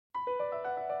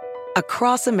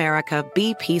Across America,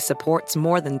 BP supports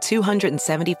more than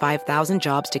 275,000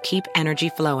 jobs to keep energy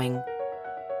flowing.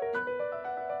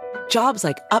 Jobs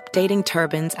like updating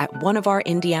turbines at one of our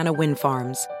Indiana wind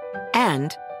farms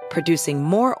and producing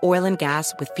more oil and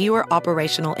gas with fewer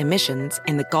operational emissions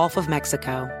in the Gulf of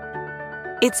Mexico.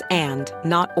 It's and,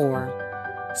 not or.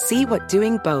 See what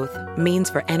doing both means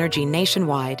for energy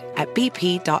nationwide at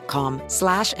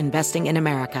bp.com/investing in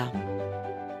America.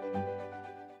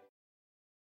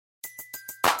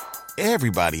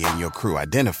 Everybody in your crew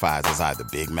identifies as either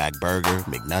Big Mac Burger,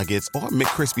 McNuggets, or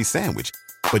McCrispy Sandwich.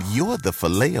 But you're the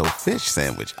Filet-O-Fish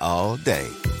Sandwich all day.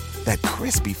 That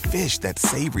crispy fish, that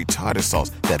savory tartar sauce,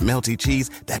 that melty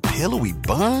cheese, that pillowy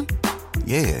bun.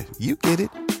 Yeah, you get it.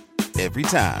 Every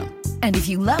time. And if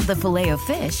you love the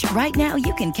Filet-O-Fish, right now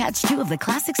you can catch two of the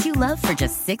classics you love for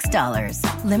just $6.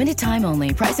 Limited time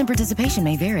only. Price and participation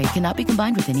may vary. Cannot be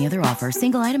combined with any other offer.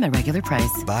 Single item at regular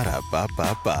price.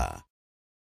 Ba-da-ba-ba-ba.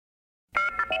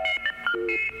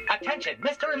 Attention,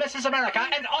 Mr. and Mrs. America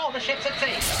and all the ships at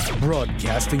sea.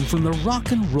 Broadcasting from the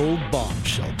rock and roll bomb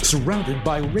shelter, surrounded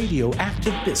by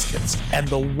radioactive biscuits and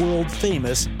the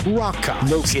world-famous rock house,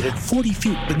 located 40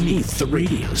 feet beneath the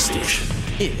radio station.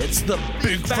 It's the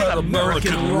Big Fat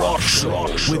American Rock Show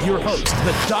with your host,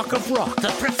 the Doc of Rock, The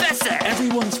Professor,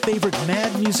 everyone's favorite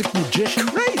mad music magician,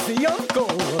 Crazy Uncle,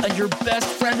 and your best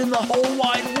friend in the whole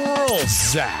wide world,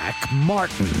 Zach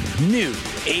Martin. New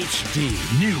HD.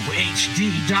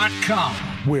 NewHD.com,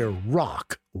 where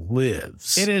rock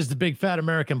lives. It is the Big Fat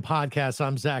American Podcast.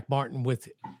 I'm Zach Martin with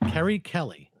Keri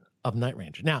Kelly of Night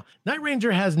Ranger. Now, Night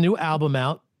Ranger has a new album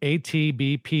out,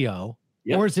 ATBPO.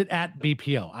 Yep. Or is it at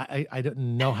BPO? I don't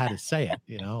know how to say it.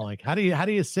 You know, like how do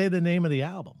you say the name of the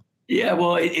album? Yeah,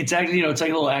 well, it's actually it's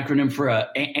like a little acronym for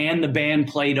and the band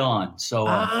played on. So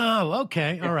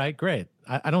okay, all right, great.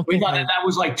 I don't. We thought that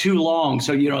was like too long,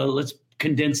 so let's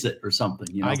condense it or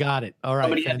something. I got it. All right.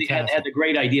 Somebody had the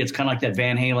great idea. It's kind of like that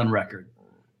Van Halen record.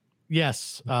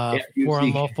 Yes, for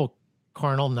unlawful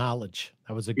carnal knowledge.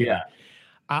 That was a good. Yeah.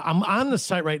 I'm on the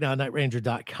site right now,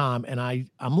 nightranger.com, and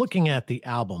I'm looking at the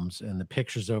albums and the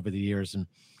pictures over the years. And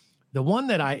the one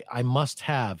that I must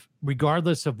have,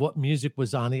 regardless of what music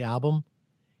was on the album,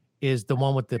 is the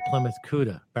one with the Plymouth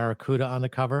Barracuda on the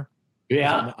cover.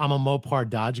 Yeah. I'm a Mopar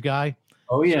Dodge guy.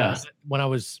 Oh, yeah. So when I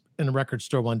was in a record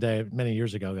store one day, many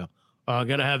years ago, I go, I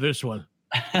got to have this one.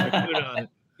 On it.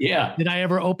 Yeah. Did I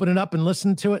ever open it up and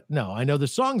listen to it? No, I know the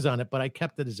songs on it, but I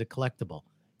kept it as a collectible.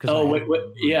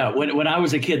 Yeah. When I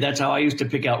was a kid, that's how I used to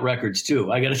pick out records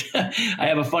too. I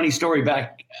have a funny story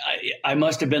back. I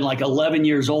must have been like 11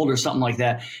 years old or something like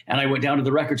that. And I went down to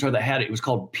the record store that had it. It was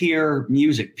called Peer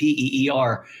Music,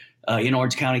 P-E-E-R, in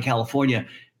Orange County, California.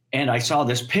 And I saw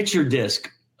this picture disc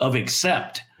of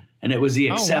Accept. And it was the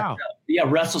Accept,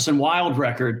 Restless and Wild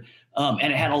record. And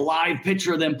it had a live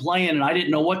picture of them playing. And I didn't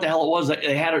know what the hell it was.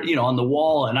 They had it, on the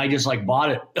wall. And I just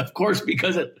bought it, of course,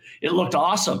 because it looked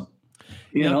awesome.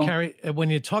 You know, Keri, when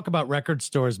you talk about record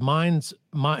stores, mine's,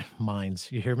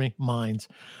 you hear me?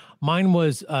 Mine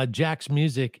was Jack's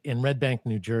Music in Red Bank,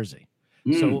 New Jersey.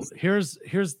 So here's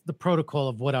the protocol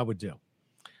of what I would do.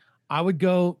 I would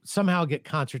go somehow get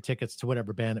concert tickets to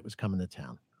whatever band that was coming to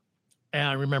town. And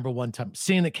I remember one time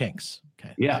seeing the Kinks.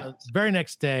 Okay. Yeah. So the very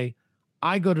next day,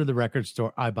 I go to the record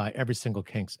store. I buy every single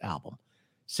Kinks album.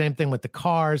 Same thing with the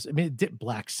Cars. I mean,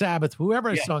 Black Sabbath, whoever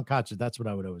I saw in concert, that's what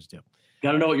I would always do.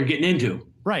 Got to know what you're getting into.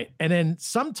 Right. And then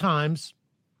sometimes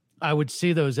I would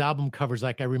see those album covers.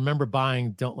 Like I remember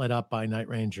buying Don't Let Up by Night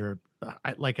Ranger,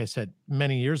 like I said,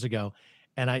 many years ago.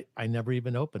 And I never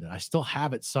even opened it. I still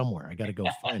have it somewhere. I got to go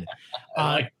find it.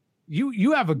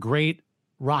 You have a great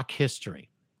rock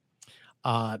history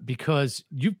because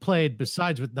you've played,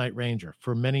 besides with Night Ranger,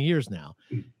 for many years now.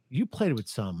 You played with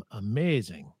some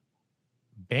amazing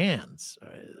bands,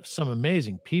 some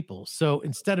amazing people. So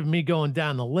instead of me going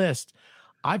down the list,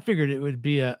 I figured it would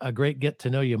be a great get to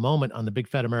know you moment on the Big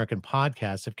Fat American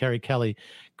Podcast if Keri Kelly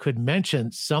could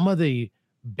mention some of the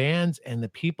bands and the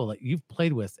people that you've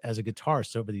played with as a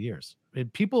guitarist over the years.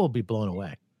 People will be blown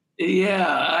away. Yeah.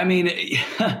 I mean,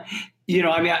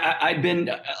 I've been,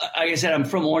 like I said, I'm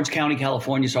from Orange County,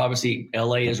 California. So obviously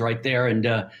LA is right there.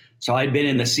 And so I'd been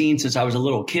in the scene since I was a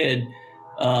little kid.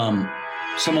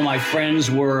 Some of my friends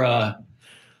were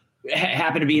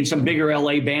happened to be in some bigger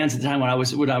LA bands at the time when I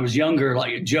was younger.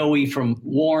 Like Joey from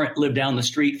Warrant lived down the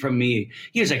street from me.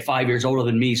 He was like 5 years older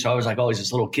than me, so I was like always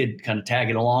this little kid kind of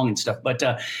tagging along and stuff. But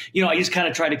I just kind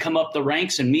of tried to come up the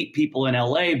ranks and meet people in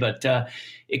LA. But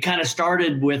it kind of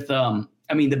started with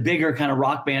the bigger kind of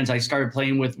rock bands I started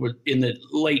playing with in the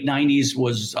late 90s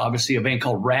was obviously a band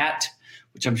called Rat,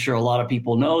 which I'm sure a lot of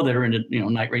people know that are into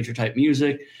Night Ranger type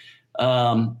music.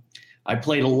 I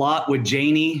played a lot with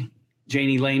Janie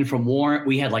Lane from Warrant.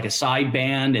 We had like a side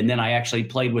band, and then I actually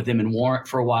played with him in Warrant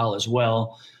for a while as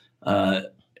well.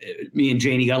 Me and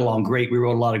Janie got along great. We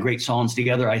wrote a lot of great songs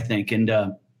together, I think, and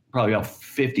probably about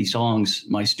 50 songs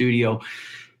in my studio.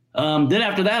 Then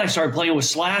after that, I started playing with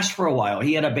Slash for a while.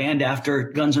 He had a band after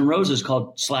Guns N' Roses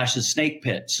called Slash's Snake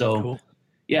Pit. So, cool.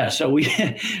 Yeah, so we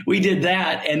did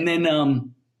that, and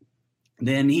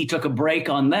then he took a break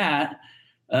on that.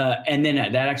 And then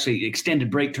that actually extended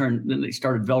break turned. Then they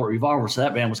started Velvet Revolver, so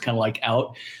that band was kind of like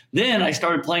out. Then I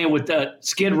started playing with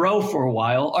Skid Row for a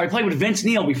while. Or I played with Vince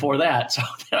Neil before that, so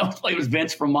then I was playing with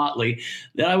Vince from Motley.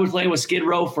 Then I was playing with Skid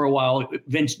Row for a while.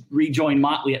 Vince rejoined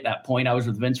Motley at that point. I was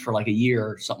with Vince for like a year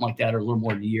or something like that, or a little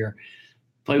more than a year.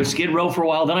 Played with Skid Row for a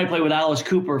while. Then I played with Alice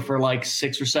Cooper for like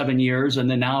 6 or 7 years,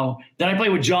 and then I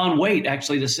played with John Waite,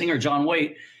 actually the singer John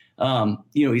Waite.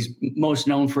 He's most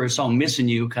known for his song Missing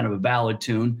You, kind of a ballad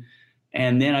tune.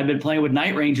 And then I've been playing with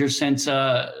Night Ranger since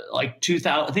like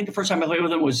 2000. I think the first time I played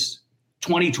with him was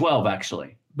 2012,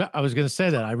 actually. I was going to say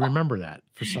that. I remember that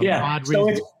for some odd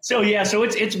reason. So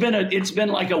it's been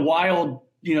like a wild,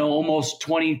 almost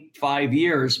 25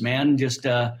 years, man.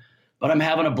 But I'm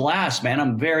having a blast, man.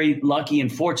 I'm very lucky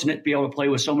and fortunate to be able to play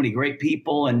with so many great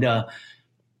people,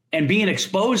 and being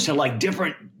exposed to like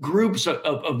different groups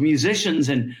of musicians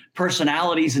and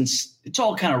personalities, and it's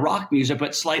all kind of rock music,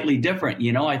 but slightly different.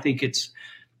 I think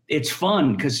it's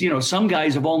fun because, some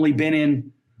guys have only been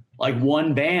in like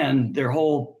one band their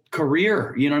whole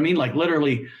career, you know what I mean? Like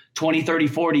literally 20, 30,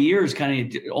 40 years,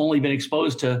 kind of only been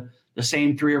exposed to the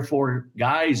same 3 or 4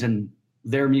 guys and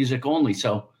their music only.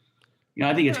 So,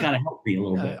 I think it's kind of helped me a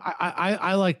little bit.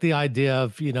 I like the idea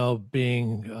of,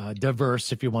 being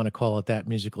diverse, if you want to call it that,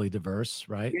 musically diverse,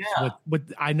 right? Yeah. So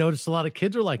I noticed a lot of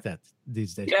kids are like that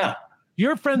these days. Yeah.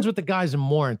 You're friends with the guys in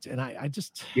Warrant, and I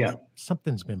just, yeah,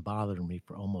 something's been bothering me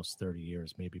for almost 30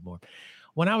 years, maybe more.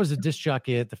 When I was a disc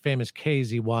jockey at the famous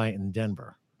KZY in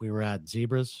Denver, we were at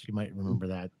Zebras. You might remember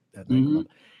that nightclub.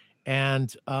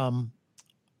 And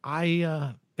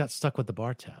I got stuck with the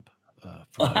bar tab.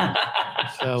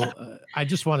 So I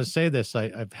just want to say this.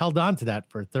 I've held on to that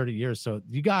for 30 years. So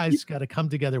you guys got to come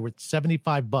together with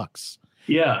 $75.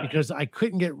 Yeah, because I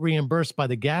couldn't get reimbursed by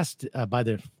the gas by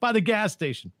the gas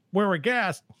station where we're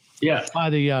gassed. Yeah,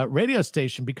 by the radio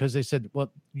station, because they said,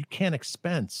 well, you can't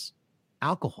expense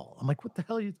alcohol. I'm like, what the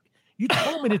hell? You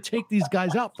told me to take these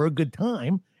guys out for a good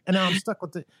time. And now I'm stuck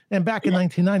with and back in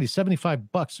 1990,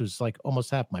 $75 was like almost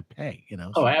half my pay,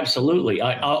 So. Oh, absolutely.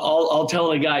 I'll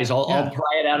tell the guys, I'll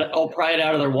pry it out. I'll pry it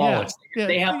out of their wallets. Yeah.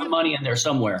 They have the money in there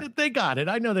somewhere. They got it.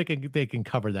 I know they can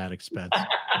cover that expense.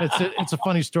 It's a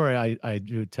funny story I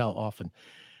do tell often.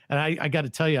 And I got to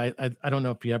tell you, I don't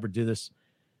know if you ever do this.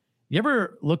 You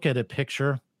ever look at a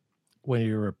picture when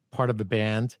you're part of a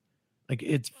band? Like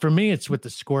for me, it's with the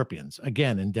Scorpions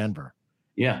again in Denver.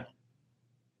 Yeah.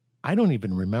 I don't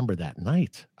even remember that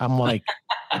night. I'm like,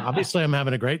 obviously I'm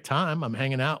having a great time. I'm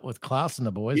hanging out with Klaus and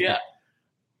the boys. Yeah.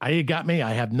 You got me.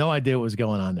 I have no idea what was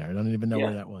going on there. I don't even know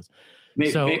where that was.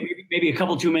 Maybe a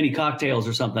couple too many cocktails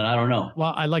or something. I don't know.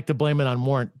 Well, I like to blame it on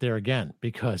Warrant there again,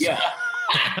 because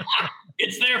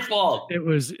it's their fault. It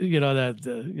was, yeah.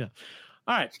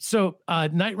 All right. So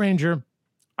Night Ranger,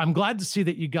 I'm glad to see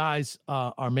that you guys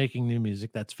are making new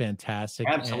music. That's fantastic.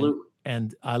 Absolutely.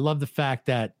 And I love the fact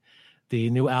that the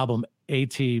new album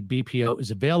ATBPO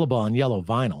is available on yellow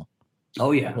vinyl.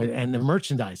 Oh yeah. And the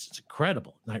merchandise is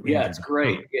incredible. Night Ranger. Yeah, it's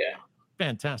great. Yeah.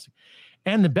 Fantastic.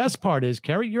 And the best part is,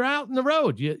 Keri, you're out on the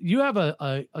road. You have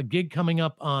a gig coming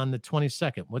up on the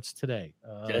 22nd. What's today?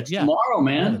 It's tomorrow,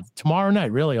 man. Tomorrow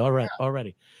night, really.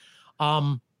 Already.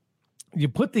 You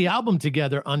put the album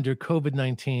together under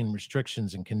COVID-19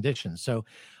 restrictions and conditions. So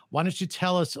why don't you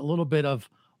tell us a little bit of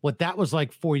what that was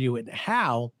like for you and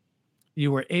how you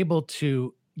were able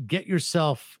to get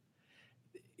yourself.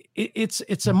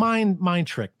 It's a mind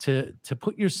trick to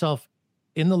put yourself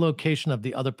in the location of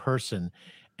the other person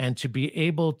and to be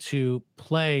able to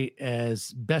play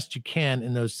as best you can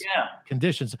in those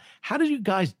conditions. How did you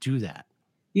guys do that?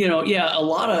 A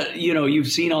lot of, you've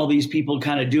seen all these people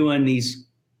kind of doing these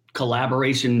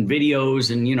collaboration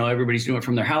videos, and everybody's doing it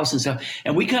from their house and stuff,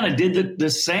 and we kind of did the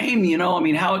same.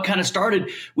 How it kind of started,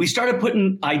 we started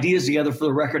putting ideas together for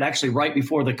the record actually right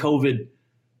before the COVID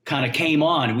kind of came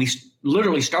on. We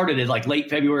literally started it like late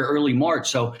February, early March.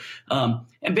 So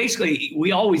and basically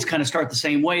we always kind of start the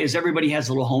same way, as everybody has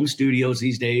little home studios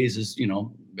these days, as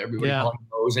everybody probably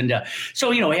goes. And so,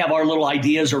 we have our little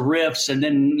ideas or riffs, and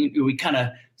then we kind of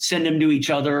send them to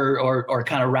each other or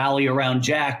kind of rally around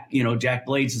Jack, Jack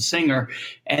Blades, the singer,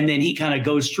 and then he kind of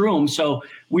goes through them. So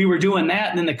we were doing that,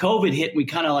 and then the COVID hit, and we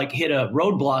kind of like hit a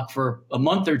roadblock for a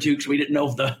month or two because we didn't know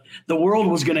if the world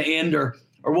was going to end or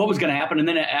what was going to happen. And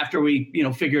then after we,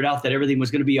 figured out that everything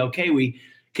was going to be okay, we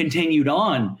continued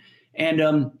on.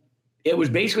 And it was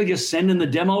basically just sending the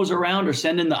demos around or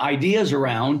sending the ideas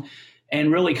around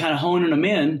and really kind of honing them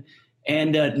in.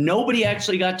 And nobody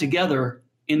actually got together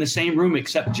in the same room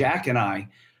except Jack and I.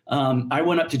 I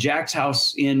went up to Jack's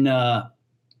house in, I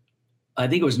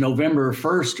think it was November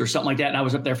 1st or something like that. And I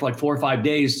was up there for like 4 or 5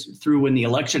 days through when the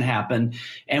election happened.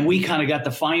 And we kind of got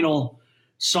the final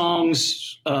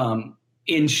songs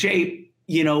in shape,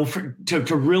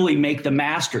 to really make the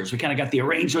masters. We kind of got the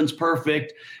arrangements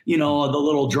perfect, the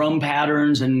little drum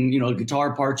patterns and,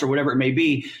 guitar parts or whatever it may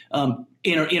be,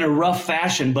 in a rough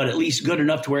fashion, but at least good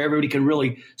enough to where everybody can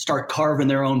really start carving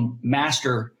their own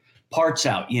master parts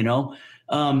out,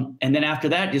 and then after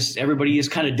that, just everybody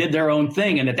just kind of did their own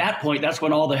thing. And at that point, that's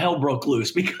when all the hell broke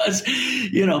loose because,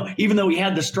 even though we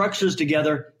had the structures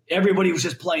together, everybody was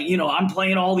just playing, I'm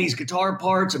playing all these guitar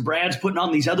parts and Brad's putting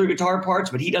on these other guitar parts,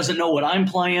 but he doesn't know what I'm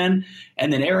playing.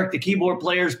 And then Eric, the keyboard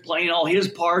player, is playing all his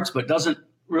parts, but doesn't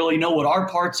really know what our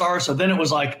parts are. So then it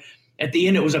was like, at the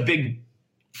end, it was a big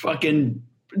fucking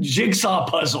jigsaw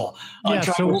puzzle. Trying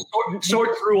to sort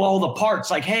through all the parts.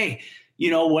 Like, hey,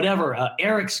 whatever,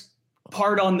 Eric's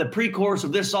part on the pre-chorus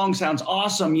of this song sounds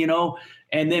awesome,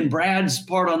 and then Brad's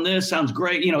part on this sounds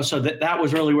great, so that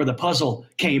was really where the puzzle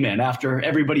came in after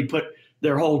everybody put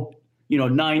their whole,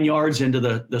 9 yards into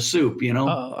the soup,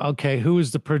 Okay. Who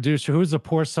was the producer? Who was the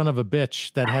poor son of a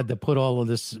bitch that had to put all of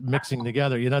this mixing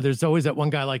together? There's always that one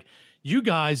guy like, you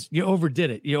guys, you overdid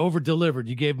it. You over-delivered.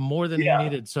 You gave more than he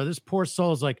needed. So this poor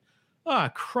soul is like,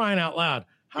 crying out loud.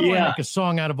 How do I make a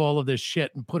song out of all of this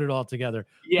shit and put it all together?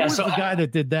 Yeah. Who was the guy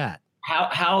that did that?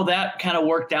 How that kind of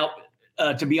worked out,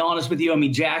 to be honest with you, I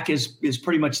mean, Jack is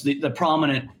pretty much the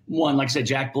prominent one, like I said,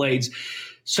 Jack Blades.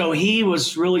 So he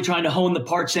was really trying to hone the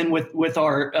parts in with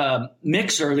our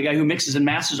mixer, the guy who mixes and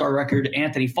masters our record,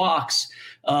 Anthony Fox.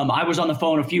 I was on the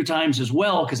phone a few times as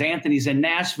well because Anthony's in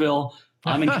Nashville.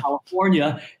 I'm in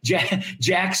California.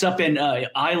 Jack's up in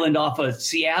island off of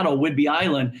Seattle, Whidbey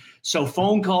Island. So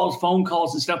phone calls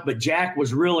and stuff. But Jack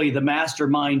was really the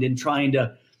mastermind in trying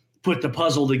to put the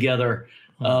puzzle together.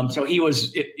 So he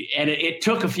was, it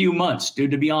took a few months, dude,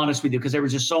 to be honest with you, because there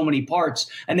was just so many parts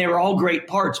and they were all great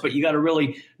parts, but you got to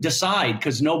really decide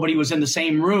because nobody was in the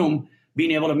same room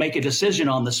being able to make a decision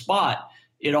on the spot.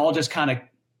 It all just kind of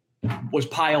was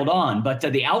piled on, but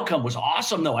the outcome was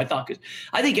awesome though. I thought, cause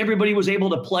I think everybody was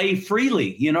able to play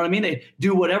freely. You know what I mean? They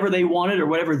do whatever they wanted or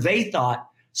whatever they thought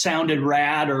sounded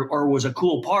rad or was a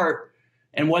cool part.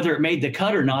 And whether it made the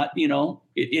cut or not,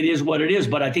 it is what it is.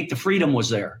 But I think the freedom was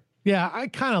there. Yeah, I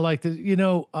kind of like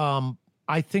it.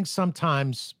 I think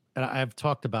sometimes, and I've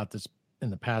talked about this in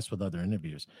the past with other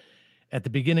interviews, at the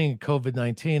beginning of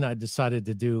COVID-19, I decided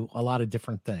to do a lot of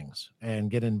different things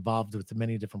and get involved with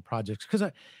many different projects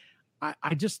because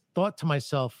I just thought to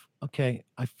myself, okay,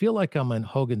 I feel like I'm in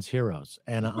Hogan's Heroes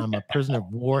and I'm a prisoner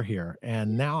of war here.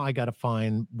 And now I got to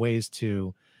find ways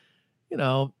to,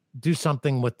 do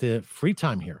something with the free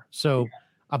time here. So,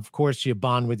 of course, you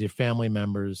bond with your family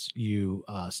members. You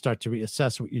start to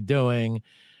reassess what you're doing.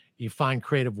 You find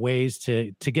creative ways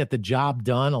to get the job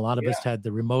done. A lot of us had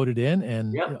to remote it in.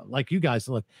 And like you guys,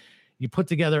 look, you put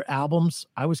together albums.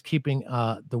 I was keeping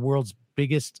the world's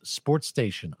biggest sports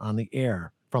station on the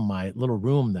air from my little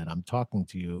room that I'm talking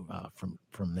to you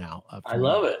from now. I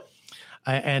love it.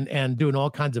 And doing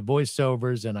all kinds of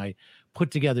voiceovers. And I put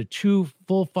together 2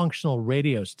 full functional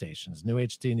radio stations, New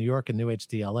HD New York and New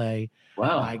HD LA.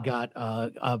 Wow. I got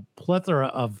a plethora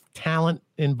of talent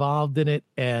involved in it.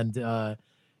 And,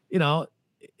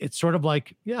 it's sort of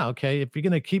like, okay, if you're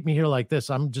going to keep me here like this,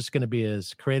 I'm just going to be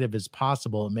as creative as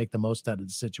possible and make the most out of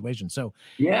the situation. So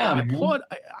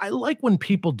I like when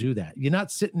people do that. You're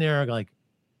not sitting there like,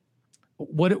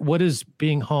 what is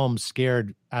being home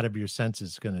scared out of your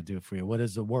senses going to do for you? What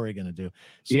is the worry going to do?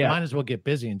 So you might as well get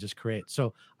busy and just create.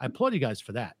 So I applaud you guys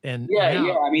for that. And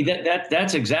I mean,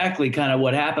 that's exactly kind of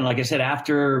what happened. Like I said,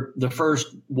 after the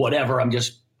first, I'm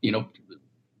just,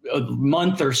 a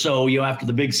month or so, after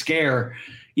the big scare,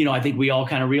 I think we all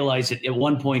kind of realized that at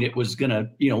one point it was going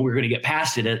to, we're going to get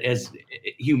past it as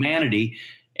humanity.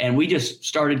 And we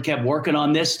just kept working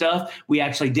on this stuff. We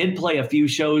actually did play a few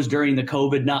shows during the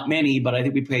COVID, not many, but I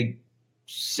think we played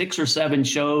 6 or 7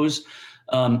 shows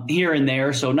here and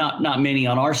there. So not many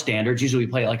on our standards. Usually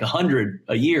we play like 100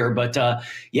 a year. But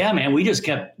yeah, man, we just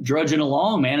kept drudging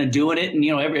along, man, and doing it. And,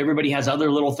 everybody has other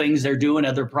little things they're doing,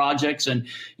 other projects. And,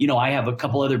 I have a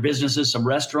couple other businesses, some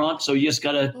restaurants. So you just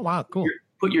got to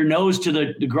put your nose to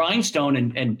the grindstone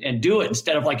and do it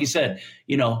instead of, like you said,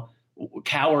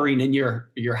 cowering in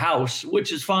your house,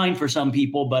 which is fine for some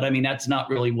people. But I mean, that's not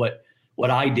really what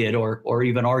I did or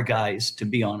even our guys, to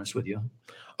be honest with you.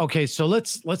 Okay, so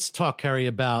let's talk, Keri,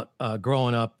 about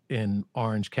growing up in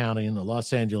Orange County in the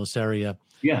Los Angeles area.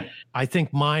 Yeah, I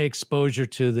think my exposure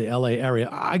to the LA area,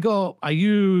 I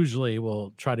usually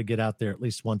will try to get out there at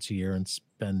least once a year and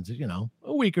spend,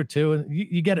 a week or two, and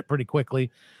you get it pretty quickly.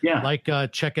 Yeah, like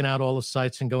checking out all the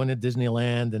sites and going to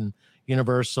Disneyland and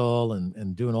Universal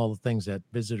and doing all the things that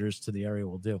visitors to the area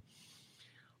will do.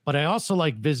 But I also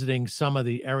like visiting some of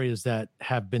the areas that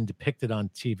have been depicted on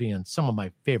TV and some of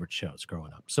my favorite shows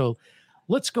growing up. So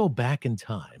let's go back in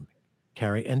time,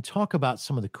 Keri, and talk about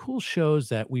some of the cool shows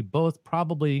that we both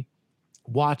probably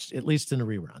watched, at least in the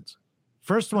reruns.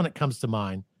 First one that comes to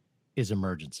mind is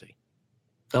Emergency.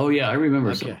 Oh, yeah, I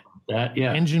remember that.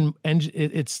 Yeah.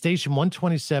 It's station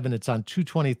 127. It's on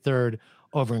 223rd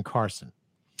over in Carson,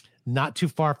 not too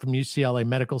far from UCLA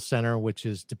Medical Center, which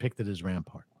is depicted as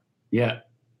Rampart. Yeah.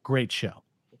 Great show.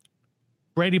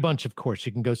 Brady Bunch, of course.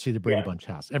 You can go see the Brady Bunch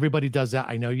house. Everybody does that.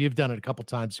 I know you've done it a couple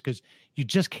times because you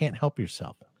just can't help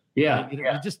yourself. Yeah. You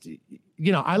just,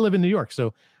 I live in New York,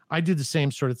 so I do the same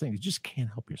sort of thing. You just can't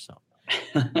help yourself.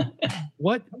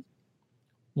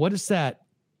 What is that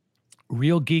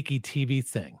real geeky TV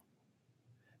thing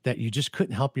that you just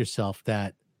couldn't help yourself,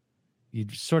 that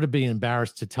you'd sort of be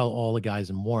embarrassed to tell all the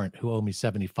guys in Warrant who owe me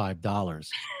 $75?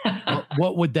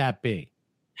 What would that be?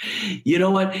 You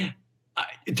know what?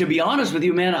 To be honest with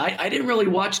you, man, I didn't really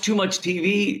watch too much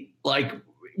TV. Like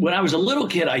when I was a little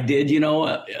kid, I did,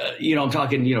 I'm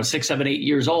talking, 6, 7, 8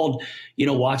 years old,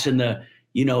 watching the,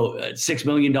 $6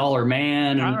 Million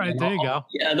Man. All right, there you go.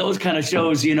 Yeah, those kind of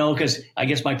shows, because I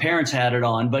guess my parents had it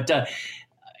on. But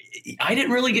I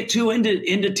didn't really get too into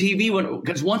TV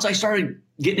because once I started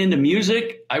getting into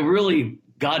music, I really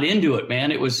got into it,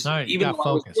 man. It was even though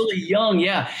I was really young.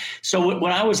 Yeah. So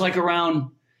when I was like around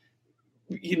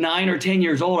 9 or 10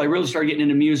 years old, I really started getting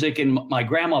into music, and my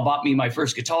grandma bought me my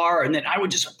first guitar, and then I would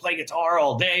just play guitar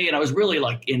all day. And I was really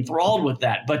like enthralled with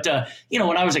that. But,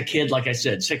 when I was a kid, like I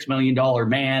said, $6 Million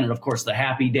Man, and of course the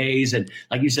Happy Days. And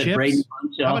like you said, Chips. Brady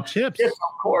Bunch. How about Chips? Chips,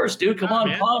 of course, dude. Come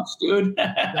on, Punch, dude.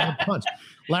 Punch.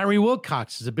 Larry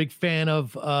Wilcox is a big fan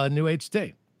of New Age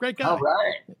State. Great guy.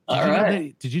 All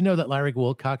right. Did you know that Larry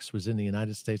Wilcox was in the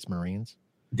United States Marines?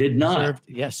 Did not.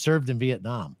 Served in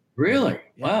Vietnam. Really?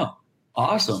 Yeah. Wow.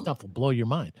 Awesome. This stuff will blow your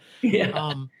mind.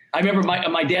 Yeah. I remember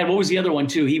my dad, what was the other one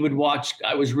too? He would watch,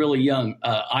 I was really young,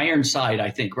 Ironside, I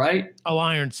think, right? Oh,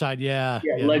 Ironside. Yeah.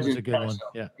 Yeah, that was a good one.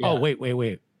 Yeah. Oh,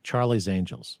 wait. Charlie's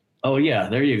Angels. Oh yeah.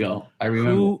 There you go. I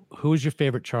remember. Who was your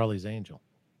favorite Charlie's Angel?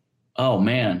 Oh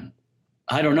man.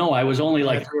 I don't know. I was only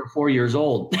like 3 or 4 years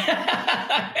old.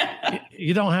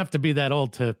 You don't have to be that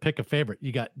old to pick a favorite.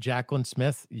 You got Jacqueline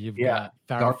Smith. You've got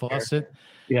Farrah Fawcett.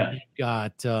 Yeah. You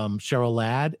got Cheryl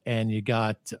Ladd, and you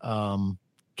got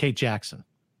Kate Jackson.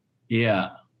 Yeah.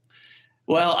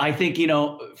 Well, I think,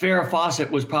 Farrah Fawcett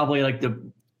was probably like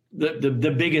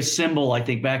the biggest symbol, I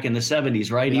think, back in the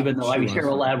 70s, right? Even though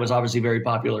Cheryl Ladd was obviously very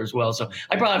popular as well. So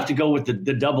I probably have to go with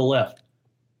the double F.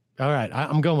 All right.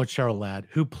 I'm going with Cheryl Ladd,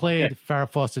 who played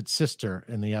Farrah Fawcett's sister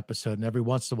in the episode. And every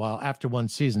once in a while, after one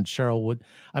season,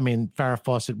 Farrah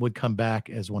Fawcett would come back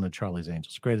as one of Charlie's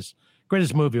Angels.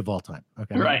 Greatest movie of all time.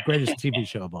 Okay. Right. Greatest TV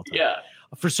show of all time. Yeah.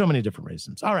 For so many different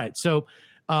reasons. All right. So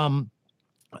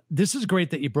this is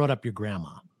great that you brought up your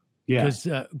grandma. Yeah. Because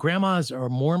grandmas are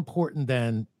more important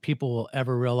than people will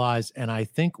ever realize. And I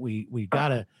think we got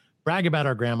to brag about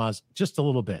our grandmas just a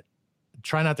little bit.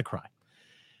 Try not to cry.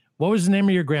 What was the name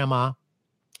of your grandma?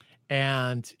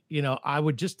 And, I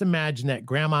would just imagine that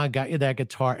grandma got you that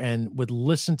guitar and would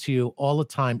listen to you all the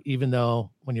time, even though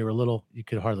when you were little, you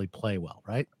could hardly play well,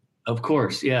 right? Of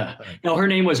course. Yeah. No, her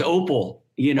name was Opal,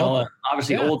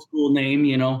 obviously old school name,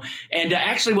 and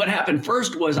actually what happened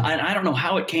first was, I don't know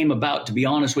how it came about, to be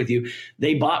honest with you.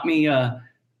 They bought me,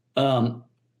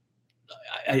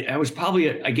 I was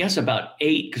probably, I guess, about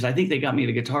 8, because I think they got me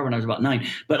the guitar when I was about 9.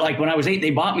 But like when I was 8, they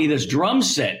bought me this drum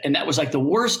set, and that was like the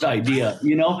worst idea,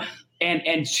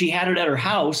 And she had it at her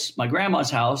house, my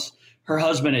grandma's house. Her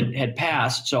husband had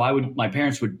passed, so my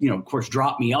parents would, of course,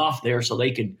 drop me off there so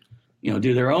they could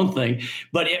do their own thing.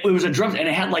 But it was a drum, and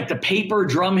it had like the paper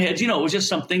drum heads. It was just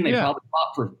something they probably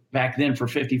bought for back then for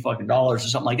 $50 or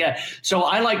something like that. So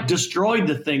I like destroyed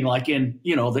the thing like in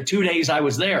the 2 days I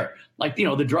was there. Like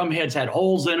the drum heads had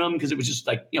holes in them because it was just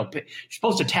like you're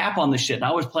supposed to tap on the shit, and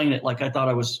I was playing it like I thought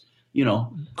I was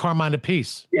Carmine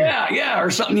Apiece. Yeah,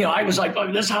 or something. I was like,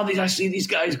 oh, this is how I see these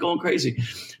guys going crazy.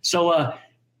 So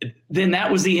then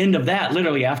that was the end of that.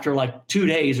 Literally after like 2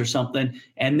 days or something,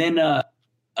 and then.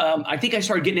 I think I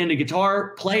started getting into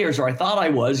guitar players, or I thought I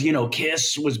was.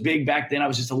 Kiss was big back then. I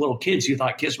was just a little kid, so you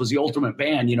thought Kiss was the ultimate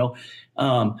band,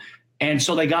 and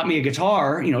so they got me a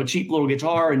guitar, cheap little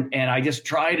guitar, and I just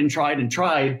tried and tried and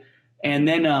tried, and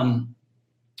then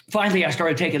finally I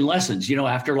started taking lessons,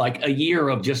 after like a year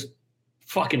of just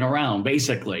fucking around,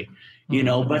 basically.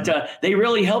 But they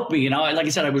really helped me. Like I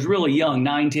said, I was really young,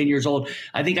 9, 10 years old.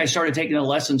 I think I started taking the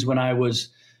lessons when I was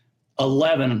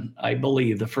 11, I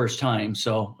believe, the first time.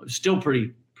 So still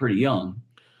pretty young.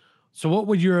 So what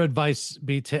would your advice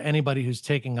be to anybody who's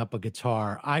taking up a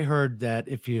guitar? I heard that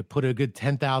if you put a good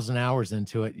 10,000 hours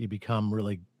into it, you become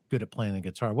really good at playing the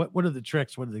guitar. What are the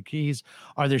tricks? What are the keys?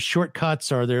 Are there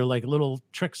shortcuts? Are there like little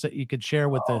tricks that you could share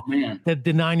with the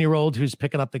 9-year-old who's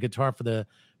picking up the guitar for the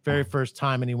very first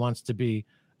time and he wants to be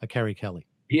a Keri Kelly?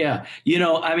 Yeah.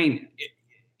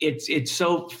 It's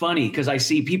so funny because I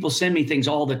see people send me things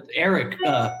all the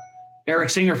Eric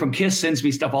Singer from Kiss sends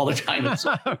me stuff all the time.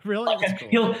 Really? Like,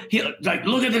 he'll like,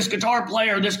 look at this guitar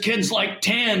player. This kid's like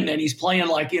 10 and he's playing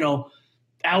like,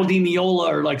 Al Di Meola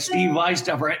or like Steve Vai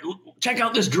stuff, or check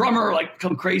out this drummer, like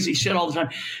some crazy shit all the time.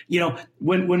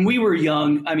 When we were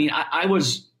young, I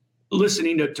was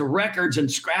listening to records and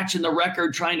scratching the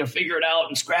record, trying to figure it out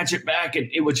and scratch it back. And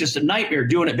it was just a nightmare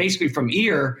doing it basically from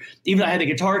ear. Even though I had a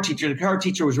guitar teacher, the guitar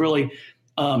teacher was really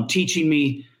teaching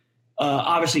me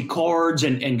obviously chords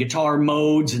and guitar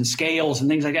modes and scales and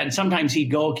things like that. And sometimes he'd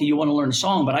go, okay, you want to learn a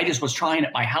song, but I just was trying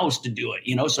at my house to do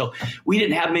it, so we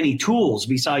didn't have many tools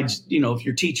besides, if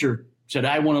your teacher said,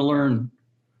 I want to learn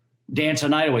Dance the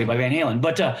Night Away by Van Halen.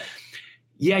 But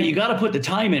yeah, you got to put the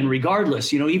time in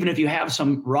regardless. Even if you have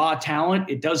some raw talent,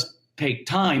 it does take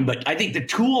time. But I think the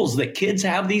tools that kids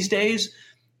have these days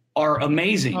are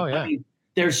amazing. Oh, yeah.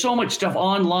 There's so much stuff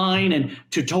online and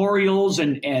tutorials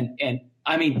and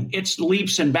it's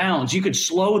leaps and bounds. You could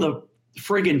slow the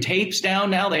friggin' tapes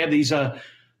down now. They have these, I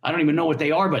don't even know what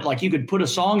they are, but like you could put a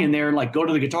song in there and like go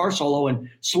to the guitar solo and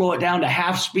slow it down to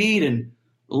half speed and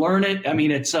learn it.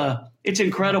 It's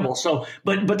incredible. So,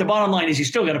 but the bottom line is you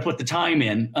still got to put the time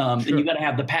in, and you got to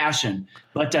have the passion.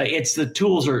 But the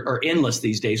tools are endless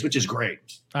these days, which is great.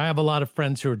 I have a lot of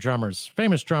friends who are drummers,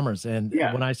 famous drummers, and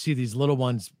when I see these little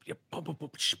ones, boom, boom, boom,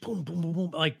 boom, boom, boom,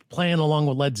 boom, like playing along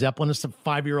with Led Zeppelin, it's a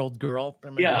 5-year-old girl.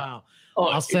 Wow.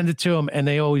 I'll send it to them, and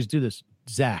they always do this.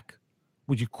 Zach,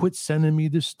 would you quit sending me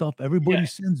this stuff? Everybody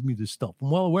sends me this stuff.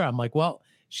 I'm well aware. I'm like, well,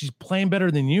 she's playing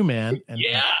better than you, man. And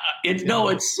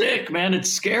it's sick, man.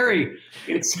 It's scary.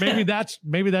 Maybe that's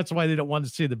why they don't want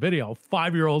to see the video. A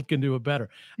 5-year-old can do it better.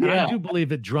 And I do believe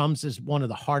that drums is one of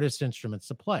the hardest instruments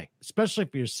to play, especially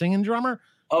if you're a singing drummer.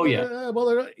 Oh yeah.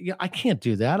 I can't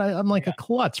do that. I'm like a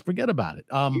klutz. Forget about it.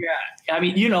 On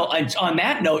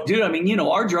that note, dude,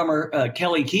 our drummer,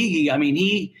 Kelly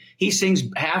Keegi, he sings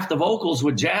half the vocals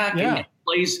with Jack and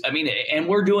plays, and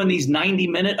we're doing these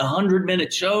 90-minute,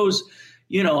 100-minute shows.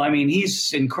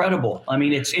 He's incredible.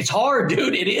 It's hard,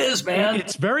 dude. It is, man.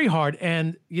 It's very hard.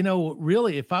 And,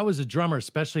 really, if I was a drummer,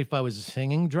 especially if I was a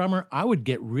singing drummer, I would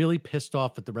get really pissed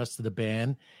off at the rest of the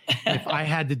band if I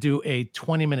had to do a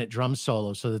 20-minute drum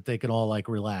solo so that they could all like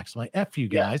relax. I'm like, F you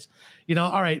guys.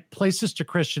 All right, play Sister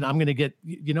Christian. I'm going to get,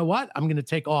 you know what? I'm going to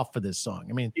take off for this song.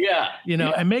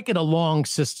 And make it a long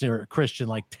Sister Christian,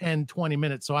 like 10, 20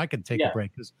 minutes so I can take a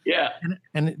break.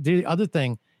 And the other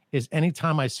thing is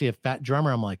anytime I see a fat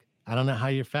drummer, I'm like, I don't know how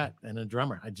you're fat and a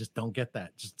drummer. I just don't get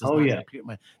that. Just does not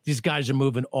compute these guys are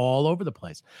moving all over the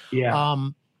place. Yeah.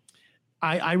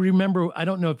 I remember, I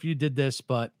don't know if you did this,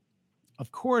 but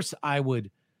of course I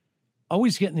would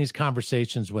always get in these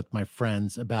conversations with my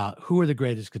friends about who are the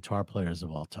greatest guitar players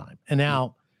of all time. And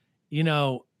now,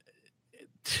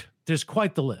 there's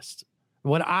quite the list.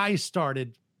 When I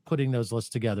started putting those lists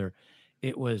together,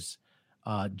 it was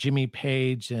Jimmy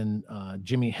Page and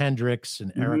Jimi Hendrix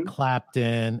and Eric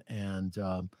Clapton and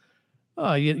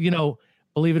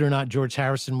believe it or not, George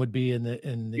Harrison would be in the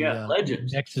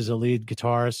Legends next as a lead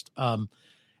guitarist. And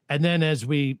then as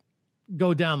we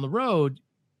go down the road,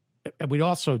 we'd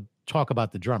also talk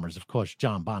about the drummers. Of course,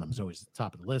 John Bonham's always at the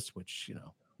top of the list, which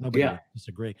nobody would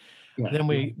disagree. Yeah. Then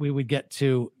we would get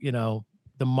to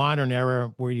the modern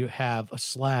era where you have a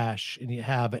Slash and you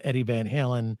have Eddie Van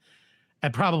Halen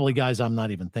and probably guys I'm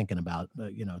not even thinking about.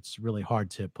 It's really hard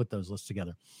to put those lists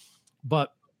together.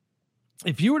 But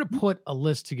if you were to put a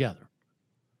list together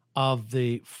of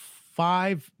the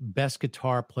 5 best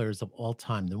guitar players of all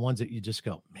time, the ones that you just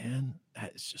go, man,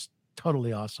 that is just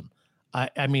totally awesome.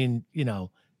 I mean,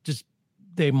 just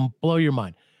they blow your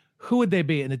mind. Who would they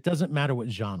be? And it doesn't matter what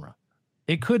genre.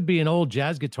 It could be an old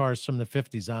jazz guitarist from the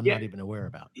 50s I'm not even aware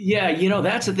about. Yeah,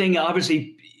 that's the thing.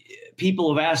 Obviously,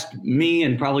 people have asked me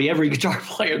and probably every guitar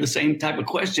player the same type of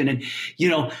question. And,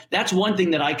 that's one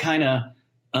thing that I kind of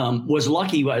was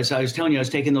lucky. As I was telling you, I was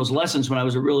taking those lessons when I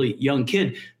was a really young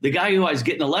kid. The guy who I was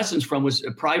getting the lessons from was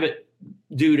a private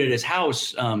dude at his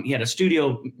house. He had a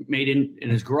studio made in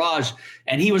his garage,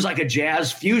 and he was like a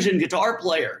jazz fusion guitar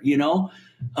player,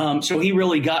 so he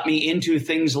really got me into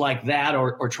things like that,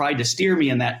 or tried to steer me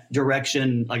in that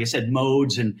direction. Like I said,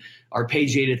 modes and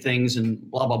arpeggiated things and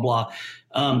blah, blah, blah.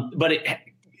 But it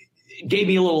gave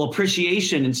me a little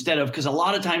appreciation instead of, because a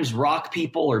lot of times rock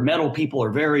people or metal people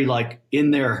are very like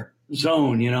in their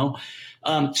zone,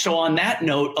 So on that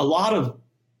note, a lot of,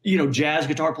 jazz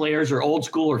guitar players or old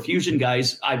school or fusion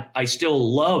guys, I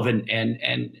still love and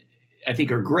I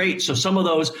think are great. So some of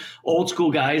those old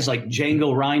school guys like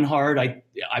Django Reinhardt, I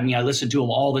listen to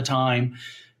him all the time.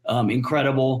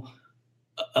 Incredible.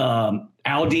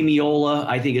 Al Di Meola,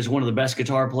 I think, is one of the best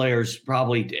guitar players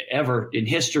probably ever in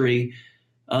history.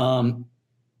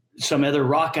 Some other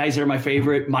rock guys that are my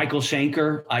favorite. Michael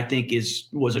Schenker, I think,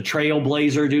 was a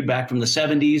trailblazer, dude, back from the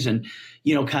 70s, and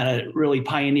kind of really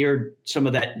pioneered some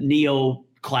of that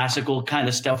neo-classical kind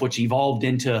of stuff, which evolved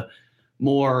into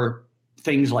more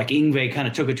things like Yngwie kind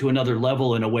of took it to another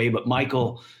level in a way. But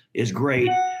Michael is great.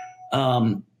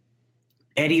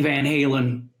 Eddie Van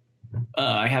Halen,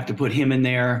 I have to put him in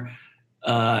there.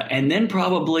 And then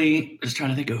probably, just trying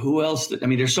to think of who else.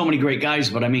 There's so many great guys,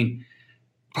 but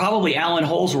probably Alan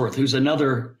Holsworth, who's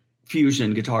another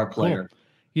fusion guitar player.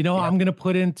 Cool. I'm going to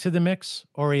put into the mix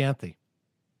Orianthi.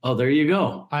 Oh, there you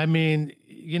go.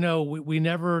 We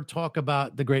never talk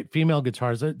about the great female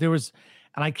guitars. There was,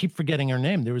 and I keep forgetting her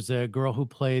name. There was a girl who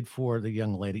played for the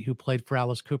young lady who played for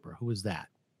Alice Cooper. Who was that?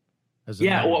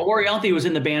 Orianthi was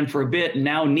in the band for a bit, and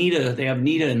now they have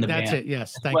Nita in the band. That's it,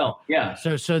 yes. Thank you. Yeah.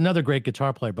 So another great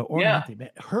guitar player, but Orianthi, man,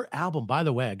 her album, by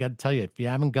the way, I got to tell you, if you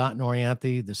haven't gotten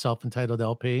Orianthi, the self-entitled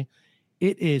LP,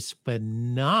 it is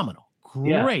phenomenal.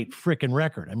 Great freaking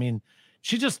record.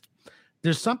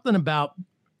 There's something about,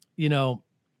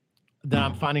 that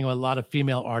I'm finding with a lot of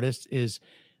female artists is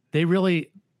they really,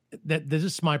 this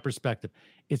is my perspective.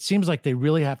 It seems like they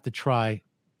really have to try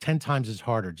 10 times as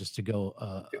harder just to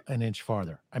go an inch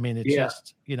farther.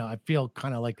 Just, I feel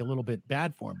kind of like a little bit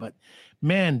bad for them, but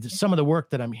man, some of the work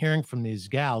that I'm hearing from these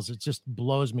gals, it just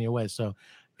blows me away. So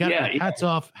hats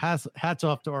off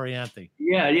to Orianthi.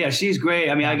 Yeah. She's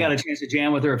great. I got a chance to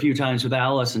jam with her a few times with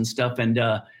Alice and stuff. And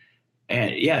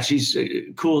she's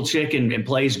a cool chick and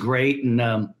plays great.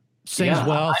 And, sings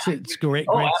well. It's great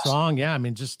song. Yeah.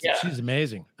 She's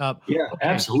amazing. Okay.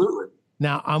 Absolutely.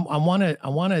 Now, I want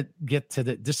to get to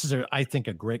this is I think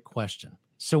a great question.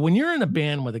 So when you're in a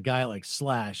band with a guy like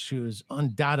Slash, who's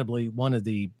undoubtedly one of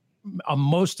the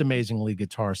most amazing lead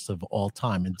guitarists of all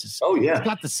time, and just he's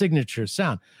got the signature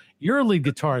sound. You're a lead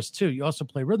guitarist too. You also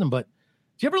play rhythm, but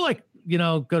do you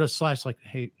ever go to Slash like,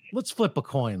 hey, let's flip a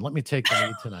coin. Let me take the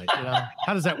lead tonight.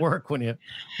 How does that work when you're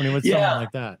with someone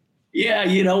like that? Yeah,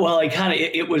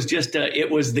 it was just,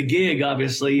 it was the gig,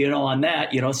 obviously, on that,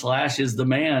 Slash is the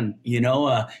man,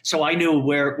 so I knew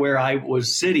where I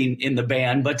was sitting in the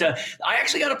band, but I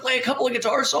actually got to play a couple of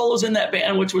guitar solos in that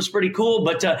band, which was pretty cool.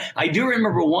 But I do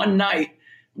remember one night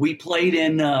we played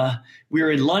we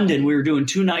were in London, we were doing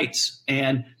 2 nights,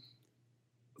 and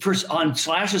first on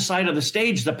Slash's side of the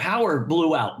stage, the power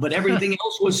blew out, but everything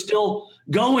else was still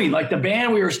going, like the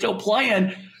band, we were still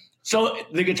playing. So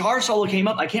the guitar solo came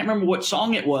up. I can't remember what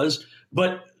song it was,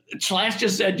 but Slash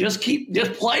just said, just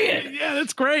play it. Yeah,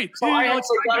 that's great. So I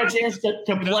actually got a chance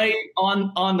to play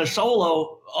on the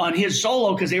solo, on his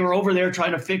solo, because they were over there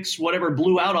trying to fix whatever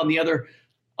blew out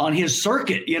on his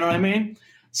circuit. You know what I mean?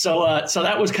 So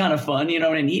that was kind of fun,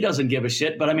 and he doesn't give a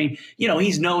shit. But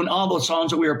he's known all those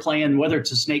songs that we were playing, whether it's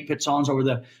the Snake Pit songs or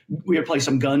we would play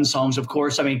some Gun songs, of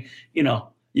course.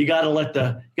 You got to let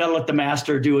the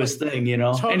master do his thing,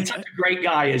 Totally. And he's such a great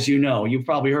guy, as you've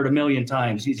probably heard a million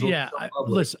times. He's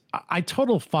listen, I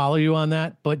totally follow you on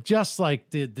that, but just like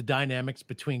the dynamics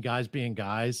between guys being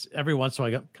guys, every once in a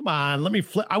while I go, come on, let me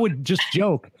flip. I would just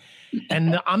joke,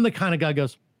 and I'm the kind of guy who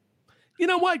goes, you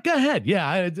know what? Go ahead.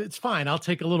 Yeah, it's fine. I'll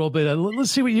take a little bit.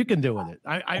 Let's see what you can do with it.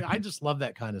 I just love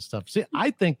that kind of stuff. See,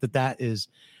 I think that is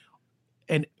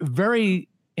a very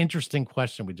interesting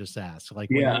question we just asked. Like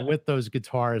when you're with those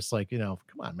guitarists, like, come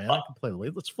on, man, I can play the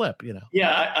lead. Let's flip,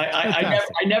 Yeah,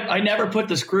 I never put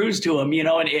the screws to them,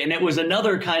 and it was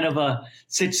another kind of a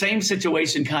same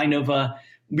situation, kind of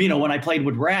when I played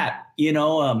with Rat, we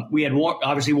had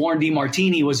obviously Warren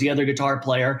DeMartini was the other guitar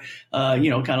player, kind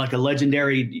of like a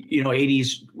legendary,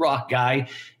 80s rock guy.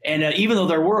 And even though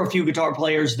there were a few guitar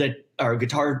players that are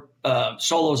guitar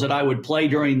solos that I would play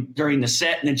during the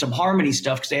set, and then some harmony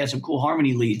stuff because they had some cool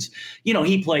harmony leads.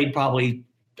 He played probably,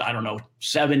 I don't know,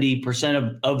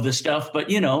 70% of the stuff,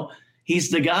 but he's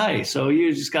the guy, so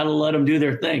you just got to let them do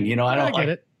their thing. I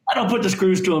don't put the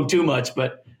screws to them too much,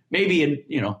 but maybe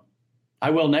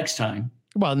I will next time.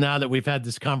 Well, now that we've had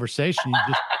this conversation,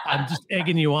 I'm just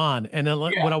egging you on, and then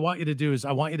what I want you to do is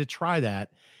I want you to try that.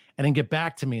 And then get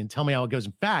back to me and tell me how it goes.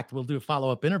 In fact, we'll do a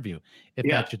follow-up interview if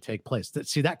that should take place.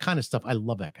 See, that kind of stuff. I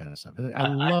love that kind of stuff. I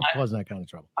love causing that kind of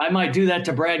trouble. I might do that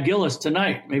to Brad Gillis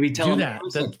tonight. Maybe tell him that.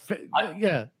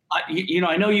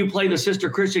 I know you play the Sister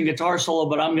Christian guitar solo,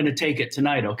 but I'm going to take it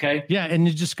tonight. Okay. Yeah. And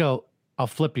you just go, I'll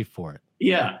flip you for it.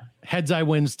 Yeah. Heads I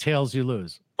wins, tails you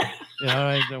lose.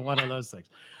 One of those things.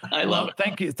 I love it.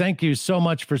 Thank you so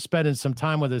much for spending some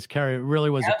time with us, Keri. It really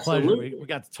was a pleasure. We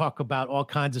got to talk about all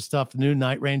kinds of stuff. The new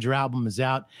Night Ranger album is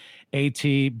out.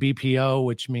 ATBPO,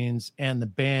 which means and the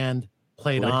band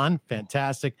played on.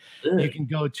 Fantastic. You can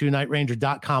go to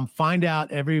nightranger.com, find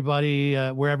out everybody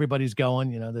where everybody's going.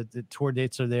 The tour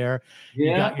dates are there. Yeah.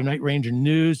 You got your Night Ranger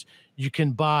news. You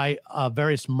can buy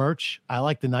various merch. I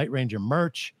like the Night Ranger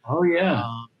merch. Oh yeah.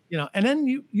 And then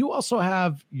you also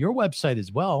have your website as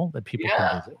well that people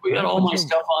can visit. We got all my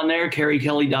stuff on there,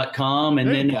 KeriKelly.com. And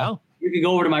then you can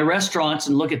go over to my restaurants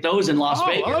and look at those in Las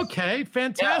Vegas. Okay,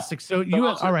 fantastic. So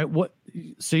all right.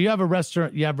 So you have a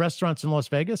restaurant, you have restaurants in Las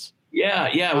Vegas? Yeah.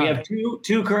 We have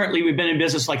two currently. We've been in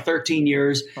business like 13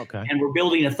 years. Okay. And we're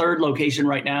building a third location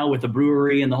right now with a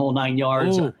brewery and the whole 9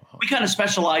 yards. We kind of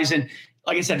specialize in,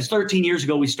 like I said, it's 13 years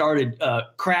ago we started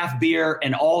craft beer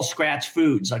and all scratch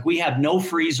foods. Like we have no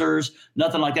freezers,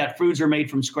 nothing like that. Foods are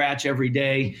made from scratch every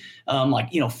day.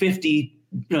 50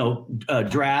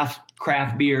 draft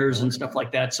craft beers and stuff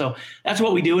like that. So that's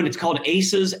what we do. And it's called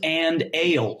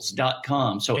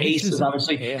acesandales.com. So Aces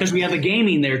obviously, because we have the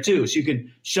gaming there too. So you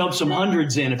can shove some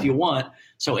hundreds in if you want.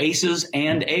 So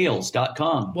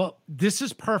acesandales.com. Well, this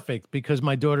is perfect because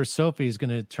my daughter Sophie is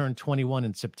going to turn 21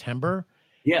 in September.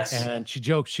 Yes. And she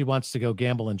jokes she wants to go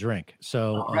gamble and drink.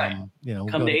 So, come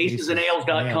to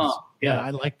acesandales.com. Yeah,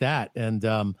 I like that. And,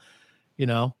 that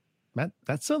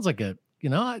sounds like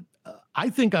I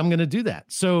think I'm going to do that.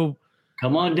 So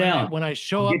come on down. When I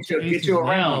show up to get you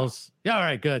around. Yeah. All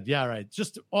right. Good. Yeah. All right.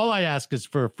 Just all I ask is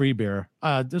for a free beer.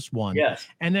 Just one. Yes.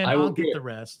 And then I'll get the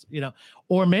rest,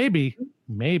 or maybe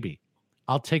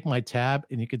I'll take my tab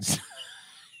and you can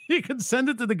send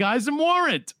it to the guys in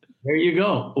Warrant. There you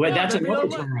go. Well, that's another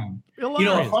turnaround.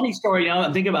 A funny story now.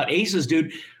 I'm thinking about Aces,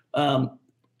 dude.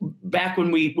 Back when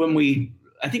we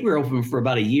I think we were open for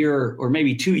about a year or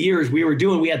maybe 2 years. We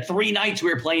had 3 nights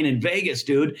we were playing in Vegas,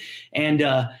 dude,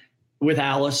 and with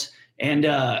Alice. And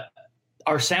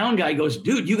our sound guy goes,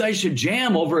 dude, you guys should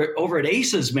jam over at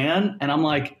Aces, man. And I'm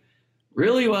like,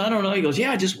 really? Well, I don't know. He goes,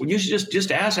 yeah, you should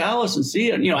just ask Alice and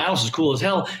see it. Alice is cool as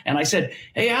hell. And I said,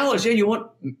 hey, Alice, you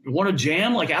want to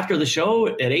jam like after the show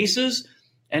at Aces?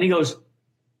 And he goes,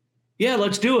 yeah,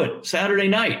 let's do it Saturday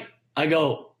night. I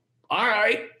go, all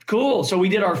right, cool. So we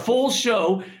did our full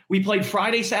show. We played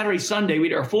Friday, Saturday, Sunday. We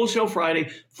did our full show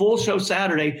Friday, full show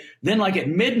Saturday. Then like at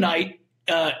midnight,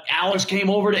 Alice came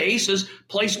over to Aces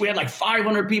place. We had like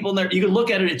 500 people in there. You can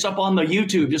look at it. It's up on the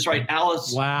YouTube. Just right.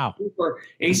 Alice. Wow.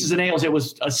 Aces and Ales. It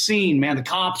was a scene, man. The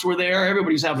cops were there.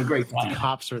 Everybody's having a great time. The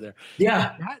cops were there.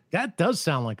 Yeah. That does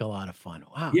sound like a lot of fun.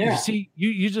 Wow. Yeah. You see,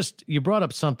 you brought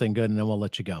up something good and then we'll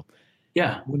let you go.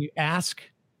 Yeah. When you ask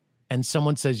and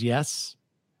someone says yes,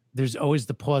 there's always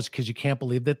the pause because you can't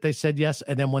believe that they said yes.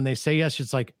 And then when they say yes,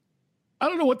 it's like, I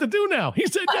don't know what to do now. He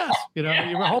said yes. You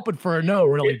were hoping for a no,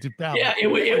 really. Yeah,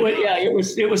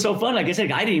 it was so fun. Like I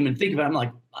said, I didn't even think about it. I'm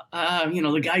like,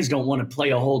 the guys don't want to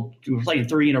play we're playing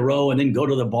 3 in a row and then go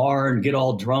to the bar and get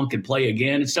all drunk and play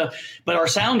again and stuff. But our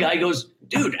sound guy goes,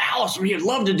 dude, Alice, we'd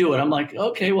love to do it. I'm like,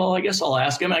 okay, well, I guess I'll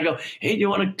ask him. I go, hey, do you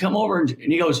want to come over? And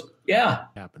he goes, yeah.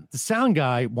 The sound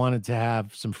guy wanted to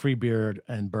have some free beer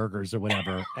and burgers or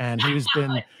whatever. And he's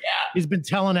been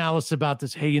telling Alice about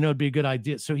this. Hey, it'd be a good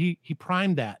idea. So he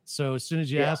primed that. So as soon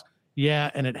as you ask,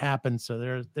 and it happened.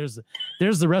 So there's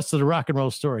the rest of the rock and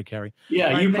roll story, Keri.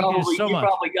 Yeah, you probably got.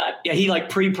 Yeah, he like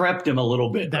pre-prepped him a little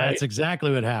bit. That's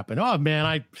exactly what happened. Oh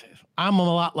man, I'm a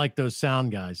lot like those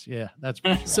sound guys. Yeah, that's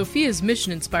for sure. Sophia's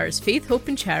mission inspires faith, hope,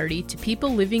 and charity to people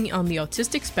living on the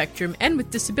autistic spectrum and with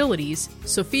disabilities.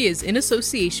 Sophia's, in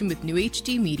association with New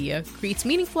HD Media, creates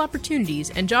meaningful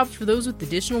opportunities and jobs for those with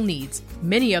additional needs.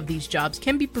 Many of these jobs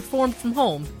can be performed from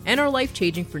home and are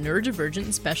life-changing for neurodivergent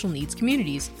and special needs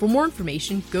communities. For more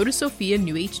information, go to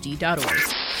sophianewhd.org.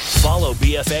 Follow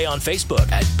BFA on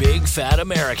Facebook at Big Fat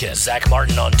American. Zach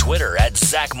Martin on Twitter at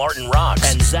Zach Martin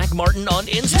Rocks. And Zach Martin on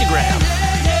Instagram.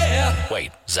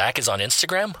 Wait, Zach is on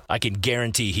Instagram? I can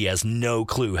guarantee he has no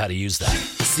clue how to use that.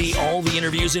 See all the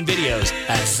interviews and videos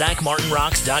at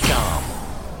ZachMartinRocks.com.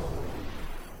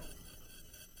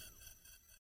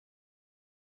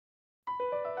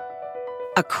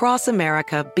 Across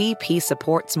America, BP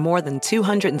supports more than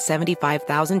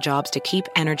 275,000 jobs to keep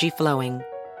energy flowing.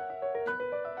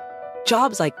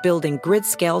 Jobs like building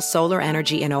grid-scale solar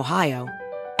energy in Ohio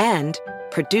and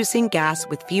producing gas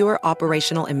with fewer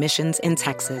operational emissions in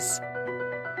Texas.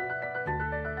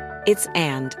 It's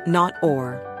and, not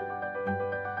or.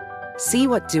 See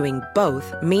what doing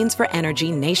both means for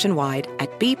energy nationwide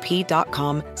at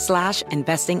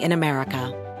bp.com/investing in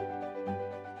America.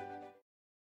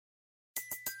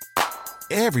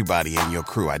 Everybody in your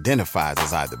crew identifies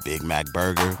as either Big Mac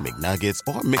Burger, McNuggets,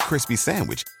 or McCrispy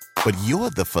Sandwich. But you're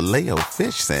the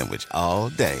Filet-O-Fish Sandwich all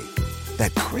day.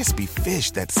 That crispy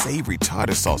fish, that savory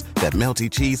tartar sauce, that melty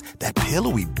cheese, that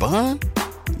pillowy bun.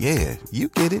 Yeah, you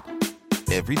get it.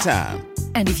 Every time.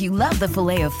 And if you love the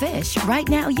Filet-O-Fish, right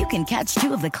now you can catch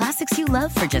two of the classics you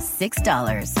love for just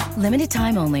 $6. Limited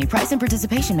time only. Price and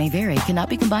participation may vary. Cannot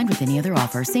be combined with any other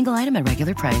offer. Single item at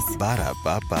regular price.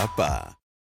 Ba-da-ba-ba-ba.